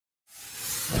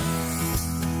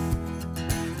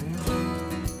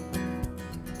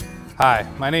Hi,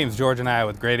 my name is Jorge Anaya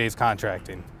with Graydaze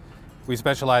Contracting. We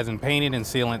specialize in painting and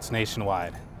sealants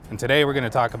nationwide. And today we're going to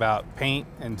talk about paint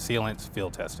and sealants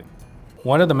field testing.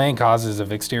 One of the main causes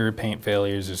of exterior paint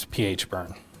failures is pH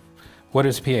burn. What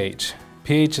is pH?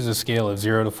 pH is a scale of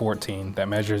 0 to 14 that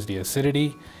measures the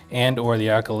acidity and/or the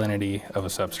alkalinity of a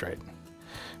substrate.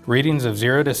 Readings of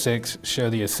 0 to 6 show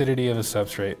the acidity of a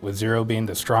substrate, with 0 being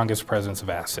the strongest presence of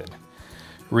acid.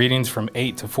 Readings from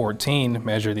 8 to 14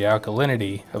 measure the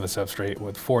alkalinity of a substrate,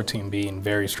 with 14 being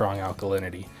very strong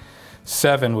alkalinity.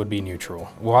 7 would be neutral.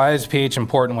 Why is pH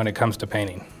important when it comes to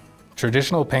painting?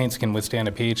 Traditional paints can withstand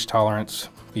a pH tolerance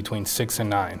between 6 and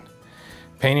 9.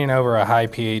 Painting over a high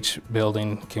pH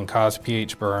building can cause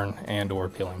pH burn and/or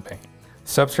peeling paint.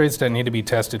 Substrates that need to be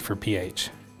tested for pH.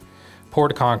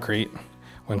 Poured concrete.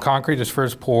 When concrete is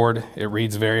first poured, it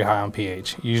reads very high on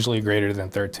pH, usually greater than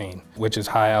 13, which is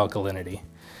high alkalinity.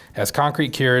 As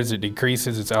concrete cures, it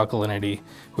decreases its alkalinity,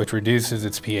 which reduces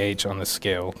its pH on the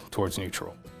scale towards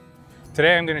neutral.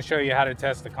 Today I'm going to show you how to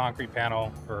test the concrete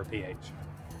panel for pH.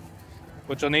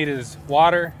 What you'll need is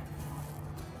water,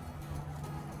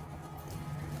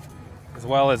 as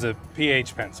well as a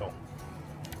pH pencil.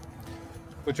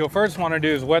 What you'll first want to do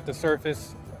is wet the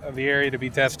surface of the area to be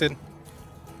tested.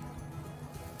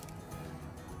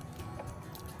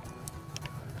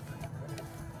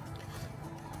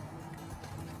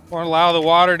 Or allow the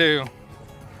water to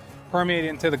permeate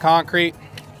into the concrete.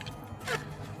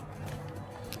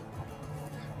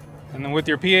 And then with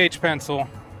your pH pencil,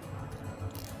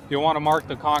 you'll want to mark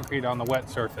the concrete on the wet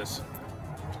surface.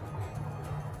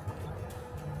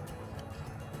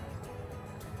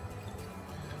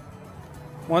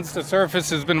 Once the surface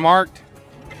has been marked,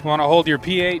 you want to hold your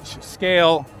pH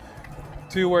scale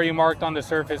to where you marked on the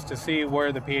surface to see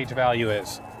where the pH value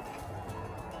is.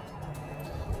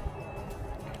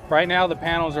 Right now the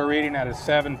panels are reading at a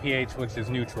 7 pH, which is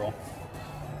neutral.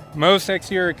 Most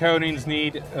exterior coatings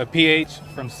need a pH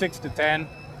from 6 to 10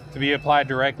 to be applied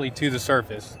directly to the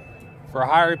surface. For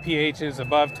higher pHs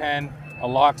above 10, a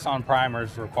Loxon primer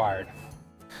is required.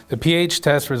 The pH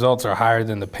test results are higher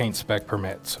than the paint spec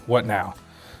permits. What now?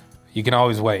 You can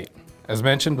always wait. As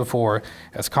mentioned before,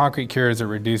 as concrete cures, it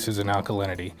reduces in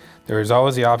alkalinity. There is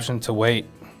always the option to wait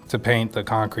to paint the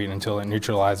concrete until it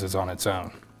neutralizes on its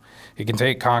own. It can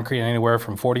take concrete anywhere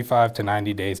from 45 to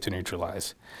 90 days to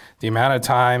neutralize. The amount of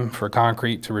time for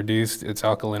concrete to reduce its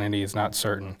alkalinity is not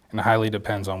certain and highly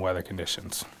depends on weather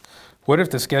conditions. What if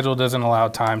the schedule doesn't allow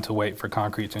time to wait for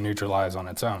concrete to neutralize on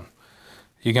its own?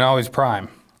 You can always prime.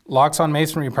 Loxon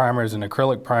masonry primer is an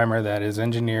acrylic primer that is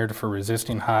engineered for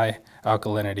resisting high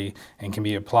alkalinity and can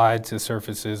be applied to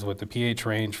surfaces with a pH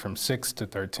range from 6 to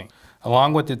 13.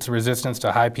 Along with its resistance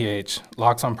to high pH,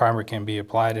 Loxon primer can be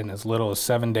applied in as little as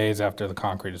 7 days after the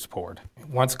concrete is poured.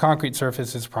 Once the concrete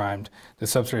surface is primed, the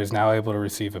substrate is now able to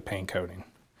receive a paint coating.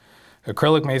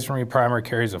 Acrylic masonry primer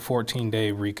carries a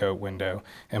 14-day recoat window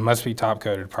and must be top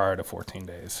coated prior to 14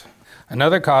 days.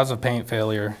 Another cause of paint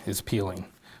failure is peeling.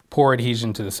 Poor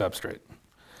adhesion to the substrate.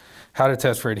 How to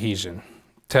test for adhesion.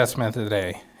 Test method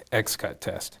A, X-cut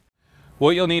test.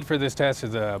 What you'll need for this test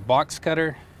is a box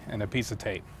cutter and a piece of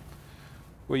tape.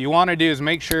 What you want to do is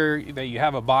make sure that you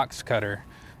have a box cutter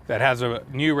that has a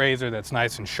new razor that's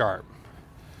nice and sharp.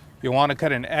 You'll want to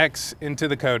cut an X into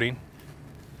the coating,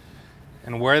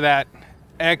 and where that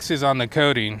X is on the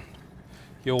coating,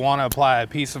 you'll want to apply a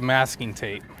piece of masking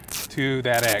tape to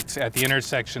that X at the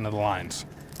intersection of the lines.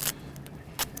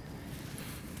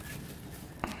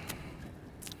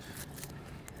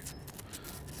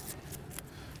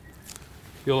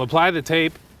 You'll apply the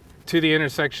tape to the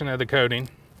intersection of the coating,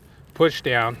 push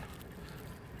down,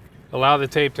 allow the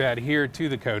tape to adhere to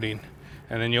the coating,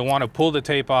 and then you'll want to pull the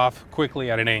tape off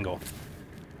quickly at an angle.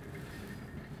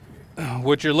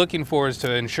 What you're looking for is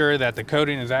to ensure that the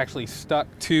coating is actually stuck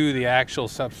to the actual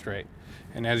substrate.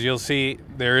 And as you'll see,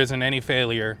 there isn't any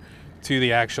failure to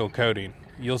the actual coating.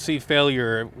 You'll see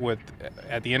failure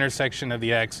at the intersection of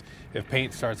the X if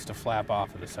paint starts to flap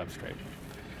off of the substrate.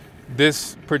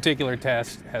 This particular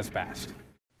test has passed.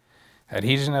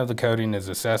 Adhesion of the coating is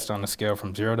assessed on a scale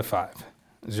from 0 to 5,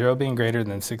 0 being greater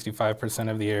than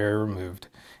 65% of the area removed,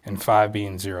 and 5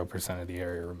 being 0% of the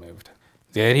area removed.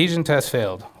 The adhesion test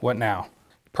failed. What now?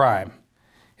 Prime.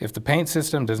 If the paint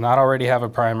system does not already have a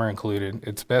primer included,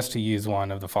 it's best to use one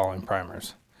of the following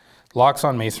primers.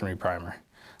 Loxon masonry primer.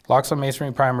 Loxon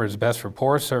masonry primer is best for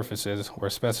porous surfaces where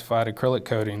specified acrylic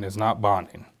coating is not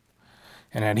bonding.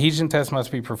 An adhesion test must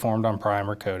be performed on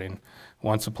primer coating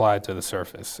once applied to the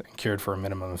surface and cured for a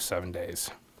minimum of 7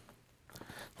 days.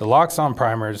 The Loxon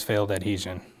primer has failed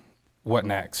adhesion. What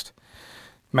next?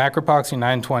 Macropoxy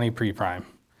 920 pre-prime.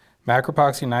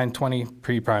 Macropoxy 920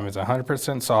 pre-prime is a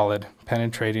 100% solid,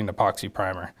 penetrating epoxy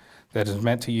primer that is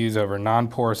meant to use over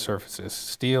non-porous surfaces,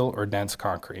 steel or dense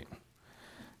concrete.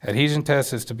 Adhesion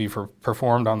test is to be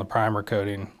performed on the primer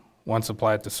coating once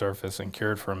applied to surface and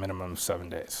cured for a minimum of 7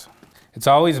 days. It's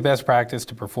always best practice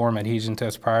to perform adhesion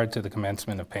tests prior to the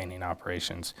commencement of painting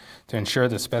operations to ensure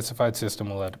the specified system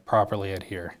will properly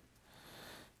adhere.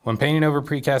 When painting over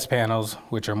precast panels,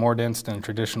 which are more dense than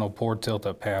traditional poured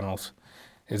tilt-up panels,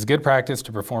 it's good practice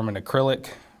to perform an acrylic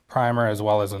primer as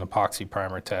well as an epoxy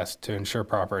primer test to ensure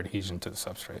proper adhesion to the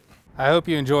substrate. I hope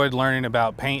you enjoyed learning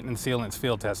about paint and sealants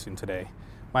field testing today.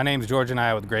 My name is Jorge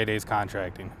Anaya with Graydaze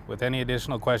Contracting. With any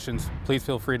additional questions, please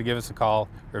feel free to give us a call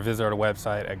or visit our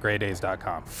website at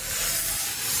graydaze.com.